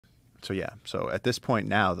So yeah. So at this point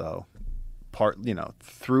now, though,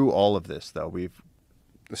 through all of this, though, we've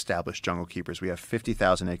established jungle keepers. We have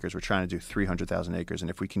 50,000 acres. We're trying to do 300,000 acres. And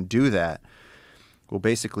if we can do that, we'll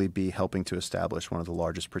basically be helping to establish one of the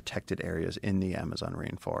largest protected areas in the Amazon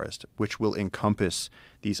rainforest, which will encompass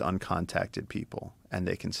these uncontacted people. And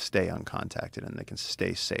they can stay uncontacted and they can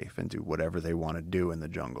stay safe and do whatever they want to do in the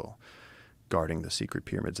jungle, guarding the secret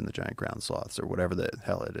pyramids and the giant ground sloths or whatever the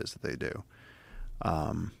hell it is that they do.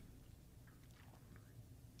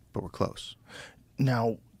 But we're close.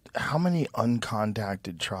 Now, how many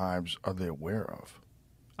uncontacted tribes are they aware of?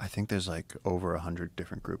 I think there's like over 100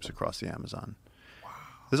 different groups across the Amazon. Wow.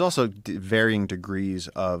 There's also varying degrees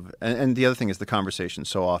of, and the other thing is the conversation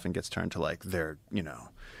so often gets turned to like they're,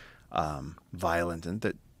 violent, and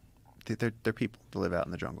that they're people that live out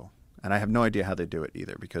in the jungle. And I have no idea how they do it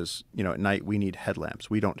either because, at night we need headlamps.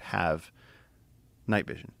 We don't have night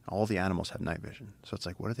vision. All the animals have night vision. So it's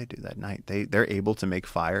like, what do they do that night? They're able to make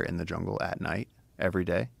fire in the jungle at night every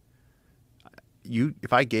day.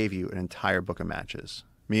 If I gave you an entire book of matches,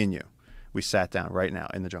 me and you, we sat down right now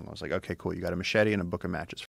in the jungle. I was like, okay, cool. You got a machete and a book of matches.